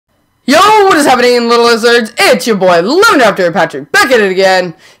Yo, what is happening, little lizards? It's your boy, LemonRaptor Patrick, back at it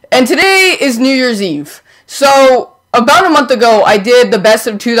again. And today is New Year's Eve. So, about a month ago, I did the best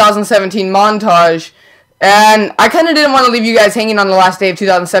of 2017 montage. And I kind of didn't want to leave you guys hanging on the last day of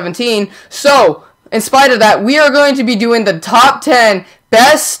 2017. So, in spite of that, we are going to be doing the top 10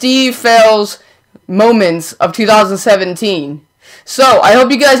 best Steve Fails moments of 2017. So, I hope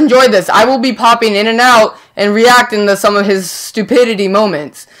you guys enjoyed this. I will be popping in and out and reacting to some of his stupidity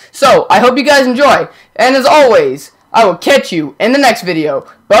moments. So, I hope you guys enjoy. And as always, I will catch you in the next video.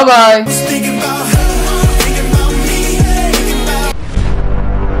 Bye-bye.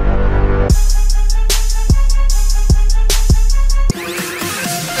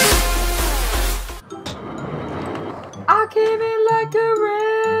 I came in like a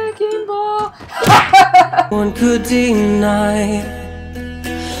wrecking ball. One could deny.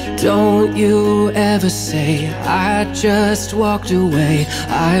 Don't you ever say I just walked away.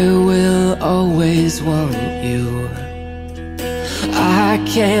 I will always want you. I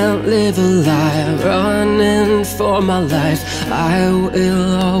can't live a lie, running for my life. I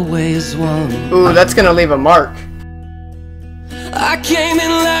will always want you. Ooh, that's gonna leave a mark. I came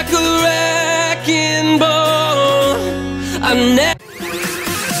in like a wrecking ball. I'm never.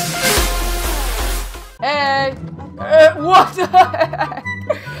 Hey, what the heck?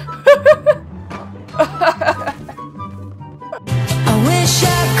 I wish I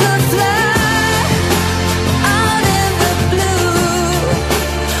could fly out in the blue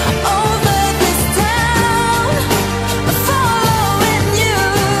over this town, following you.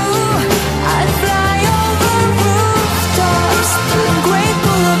 I'd fly over rooftops and great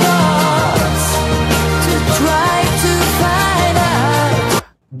boulevards to try to find out.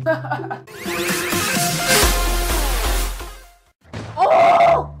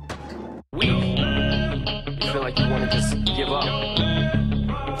 Oh! You feel like you want to just give up,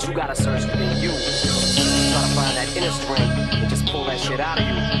 but you gotta search within you. Try to find that inner strength and just pull that shit out of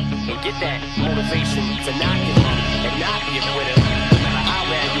you and get that motivation to not give up and not be a quitter, no matter how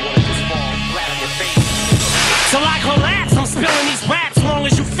bad you want to just fall flat on your face. Till I collapse, I'm spilling these raps. Long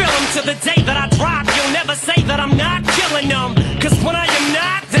as you feel them to the day that I drop, you'll never say that I'm not killing them. Cause when I am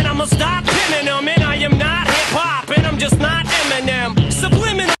not, then I'ma stop pinning them. And I am not hip-hop, and I'm just not Eminem.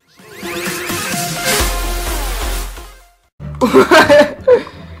 Subliminal.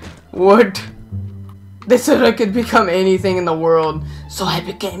 What? They said I could become anything in the world, so I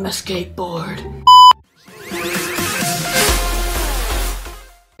became a skateboard.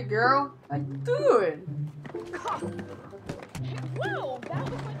 Hey girl, how you doing? Wow, that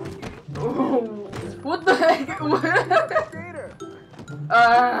was like Oh, what the heck?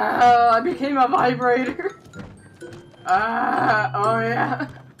 I became a vibrator. Oh yeah.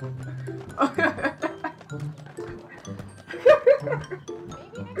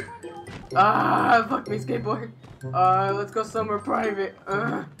 Fuck me, skateboard. Let's go somewhere private.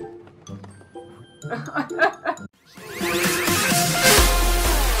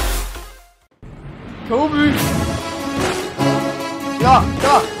 Kobe! No!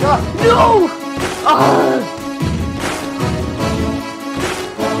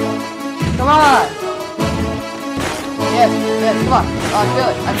 Come on! Yes, come on. I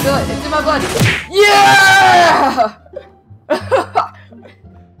feel it. It's in my blood. Yeah!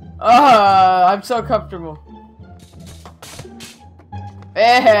 I'm so comfortable.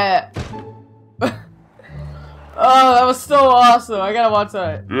 Yeah. Oh, that was so awesome. I gotta watch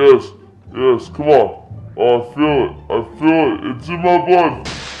that. Yes, come on. I feel it. It's in my blood.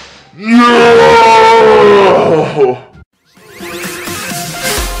 Yeah!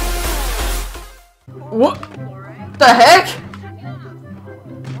 What the heck?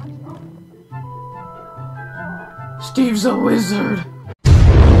 Steve's a wizard.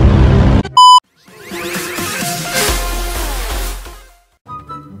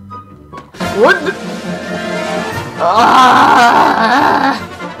 What the?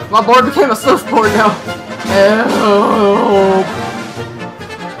 My board became a surfboard now. Help.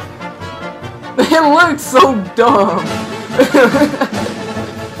 It looks so dumb.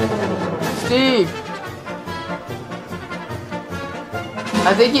 Steve.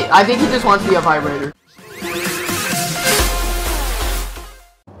 I think he just wants to be a vibrator.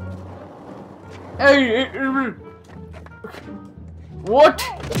 Hey. What?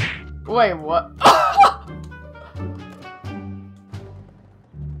 Wait, what?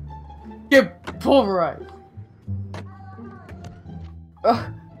 Get pulverized.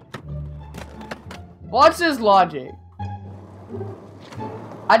 Watch this logic.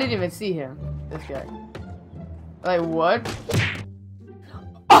 I didn't even see him. This guy. Like, what?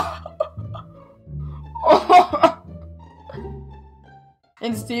 And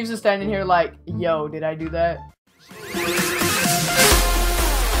and Steve's just standing here like, yo, did I do that?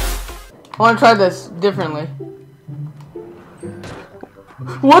 I want to try this differently.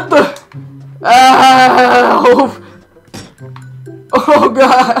 What the? Oh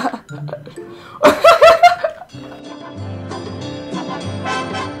god.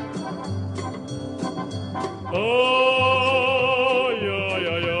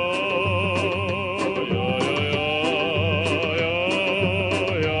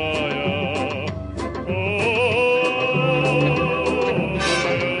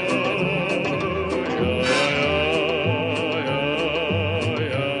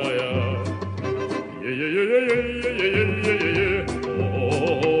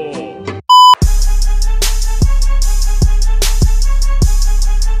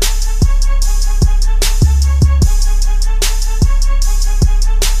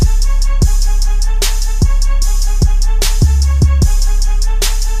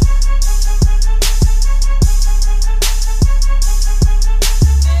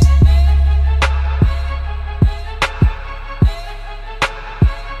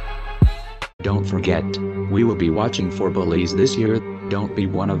 Don't forget, we will be watching for bullies this year. Don't be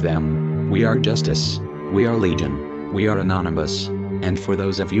one of them. We are justice. We are legion. We are anonymous. And for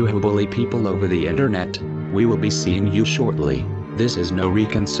those of you who bully people over the internet, we will be seeing you shortly. This is no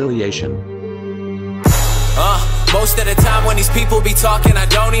reconciliation. Most of the time when these people be talking, I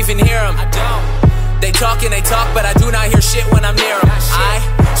don't even hear them. They talk and they talk, but I do not hear shit when I'm near them. I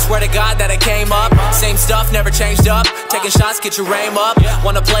swear to God that I came up, same stuff, never changed up. Taking shots, get your aim up.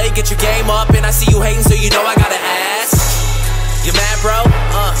 Wanna play, get your game up. And I see you hating, so you know I gotta ask. You mad, bro?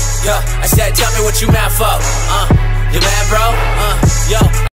 Yeah. I said, tell me what you mad for. You mad, bro? Yo.